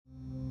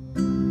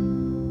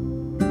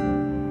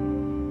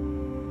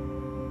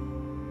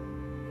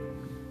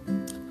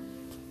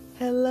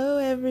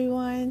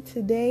everyone.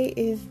 Today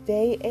is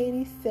day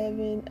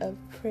 87 of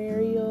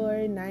Prayer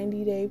Your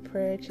 90-Day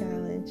Prayer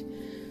Challenge.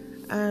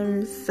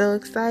 I'm so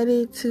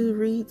excited to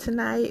read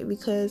tonight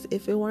because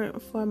if it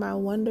weren't for my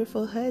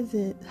wonderful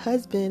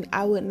husband,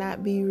 I would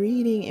not be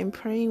reading and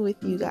praying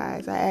with you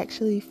guys. I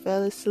actually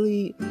fell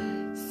asleep.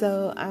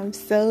 So I'm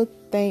so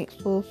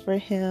thankful for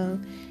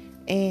him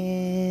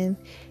and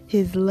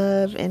his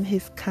love and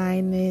his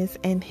kindness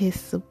and his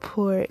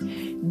support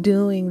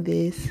doing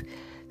this.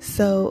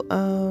 So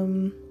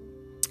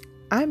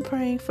I'm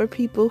praying for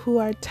people who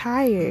are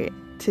tired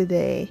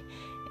today,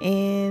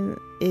 and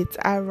it's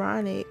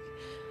ironic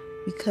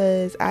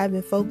because I've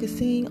been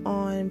focusing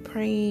on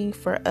praying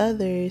for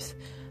others,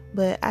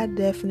 but I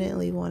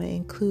definitely want to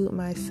include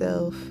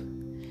myself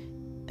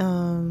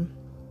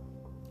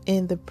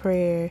in the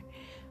prayer,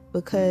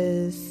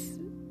 because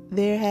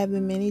there have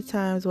been many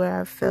times where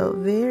I felt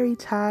very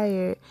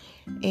tired,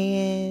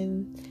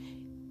 and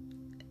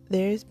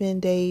there's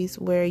been days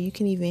where you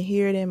can even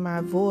hear it in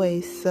my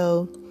voice.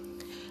 So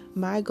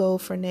my goal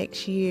for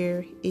next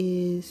year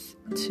is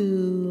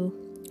to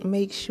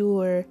make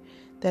sure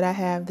that I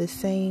have the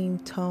same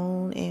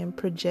tone and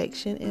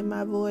projection in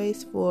my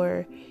voice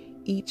for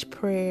each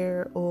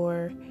prayer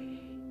or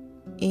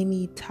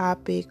any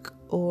topic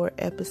or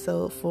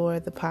episode for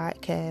the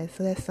podcast.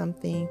 So that's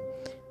something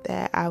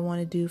that I want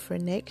to do for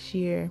next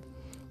year.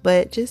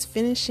 But just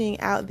finishing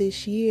out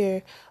this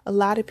year, a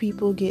lot of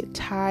people get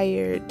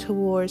tired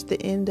towards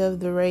the end of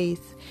the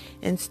race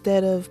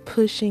instead of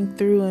pushing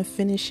through and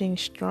finishing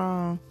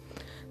strong.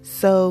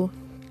 So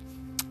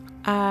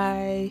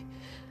I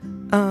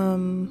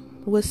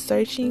was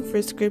searching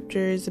for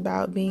scriptures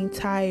about being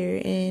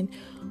tired, and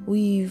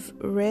we've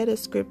read a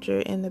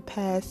scripture in the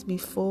past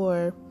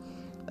before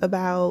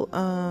about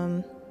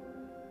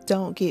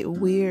don't get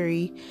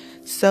weary.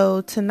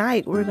 So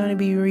tonight we're going to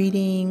be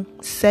reading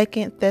 2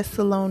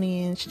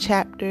 Thessalonians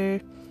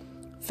chapter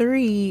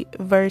 3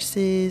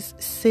 verses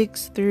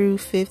 6 through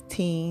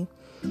 15.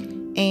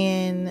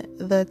 And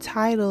the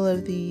title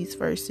of these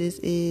verses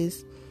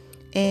is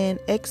An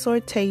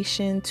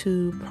Exhortation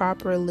to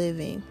Proper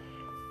Living.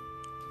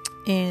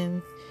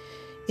 And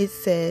it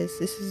says,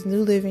 this is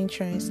New Living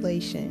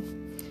Translation.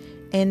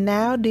 And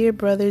now, dear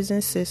brothers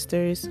and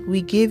sisters,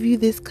 we give you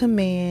this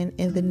command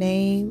in the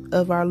name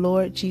of our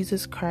Lord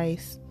Jesus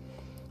Christ.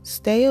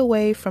 Stay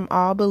away from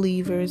all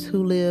believers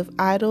who live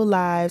idle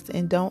lives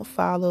and don't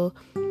follow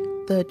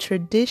the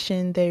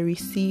tradition they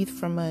received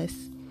from us.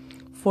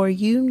 For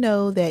you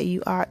know that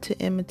you ought to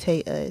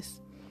imitate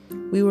us.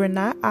 We were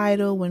not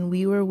idle when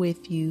we were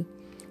with you.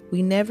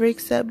 We never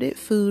accepted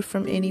food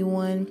from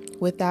anyone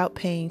without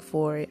paying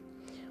for it.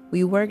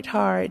 We worked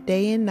hard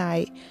day and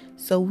night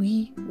so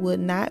we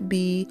would not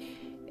be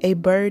a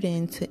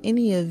burden to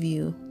any of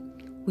you.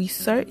 We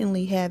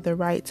certainly had the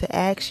right to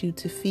ask you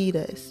to feed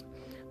us,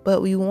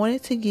 but we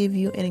wanted to give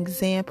you an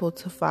example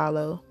to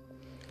follow.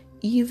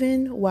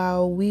 Even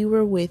while we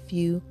were with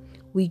you,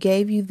 we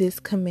gave you this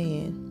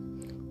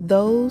command: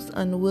 those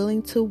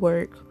unwilling to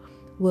work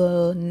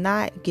will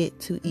not get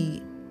to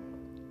eat.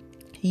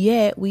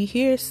 Yet we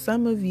hear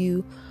some of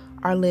you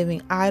are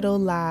living idle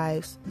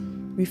lives,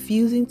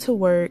 refusing to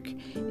work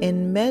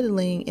and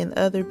meddling in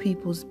other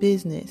people's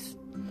business.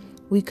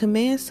 We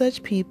command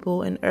such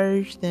people and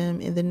urge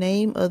them in the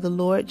name of the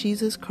Lord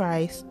Jesus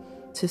Christ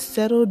to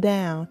settle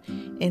down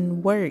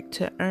and work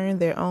to earn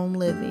their own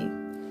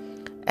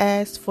living.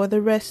 As for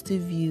the rest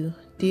of you,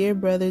 dear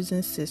brothers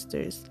and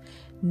sisters,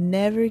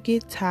 never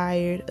get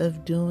tired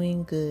of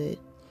doing good.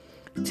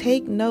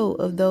 Take note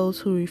of those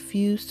who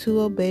refuse to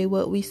obey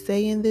what we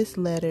say in this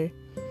letter.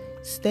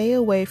 Stay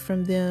away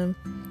from them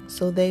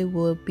so they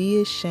will be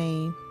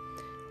ashamed.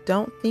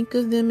 Don't think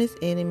of them as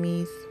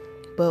enemies,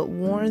 but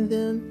warn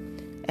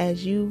them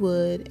as you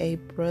would a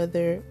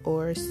brother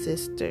or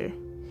sister.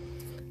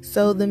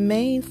 So the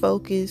main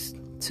verse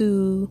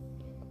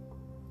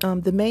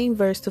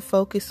to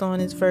focus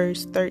on is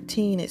verse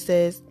 13. It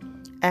says,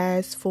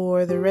 as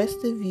for the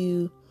rest of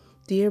you,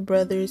 dear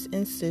brothers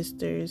and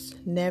sisters,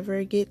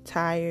 never get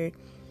tired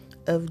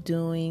of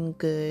doing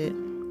good.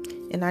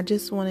 And I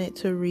just wanted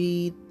to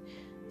read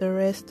the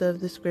rest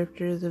of the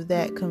scriptures of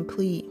that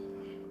complete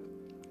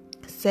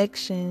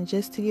section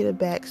just to get a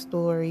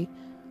backstory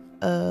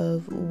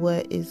of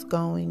what is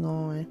going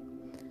on.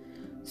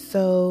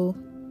 So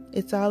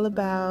it's all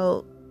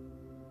about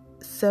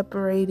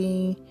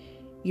separating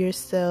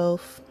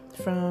yourself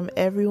from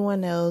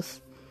everyone else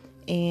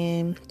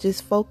and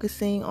just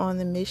focusing on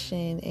the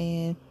mission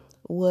and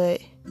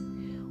what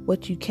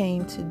you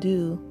came to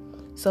do.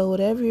 So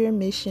whatever your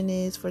mission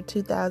is for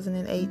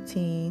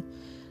 2018,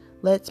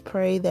 let's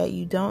pray that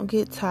you don't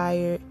get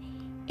tired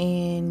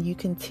and you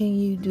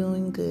continue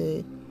doing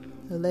good.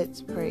 So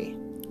let's pray.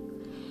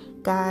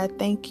 God,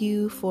 thank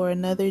you for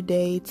another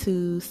day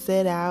to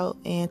set out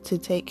and to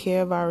take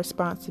care of our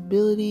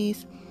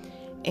responsibilities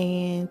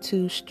and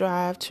to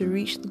strive to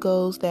reach the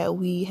goals that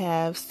we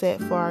have set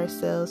for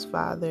ourselves,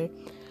 Father.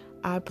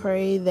 I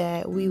pray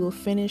that we will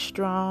finish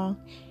strong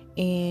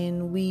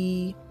and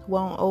we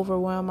won't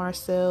overwhelm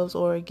ourselves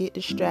or get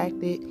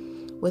distracted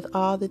with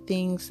all the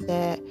things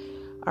that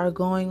are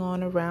going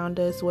on around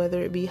us,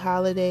 whether it be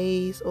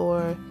holidays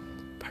or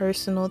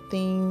personal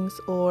things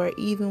or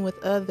even with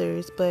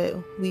others. But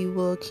we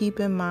will keep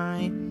in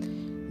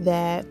mind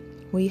that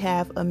we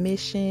have a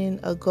mission,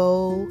 a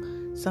goal,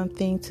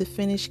 something to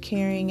finish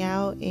carrying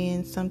out,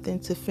 and something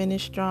to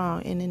finish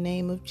strong in the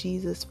name of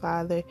Jesus,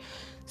 Father.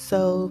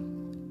 So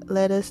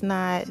let us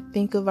not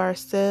think of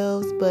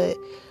ourselves, but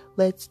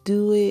let's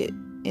do it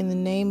in the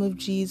name of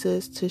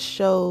Jesus to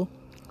show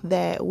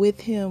that with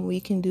Him we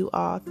can do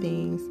all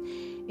things.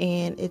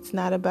 And it's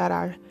not about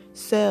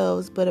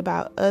ourselves, but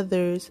about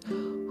others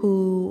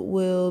who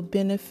will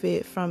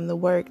benefit from the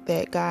work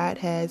that God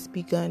has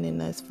begun in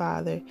us,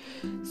 Father.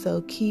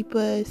 So keep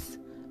us,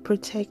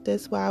 protect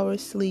us while we're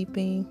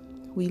sleeping.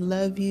 We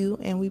love you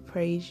and we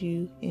praise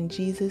you. In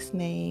Jesus'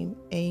 name,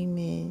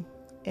 amen.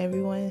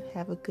 Everyone,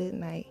 have a good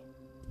night.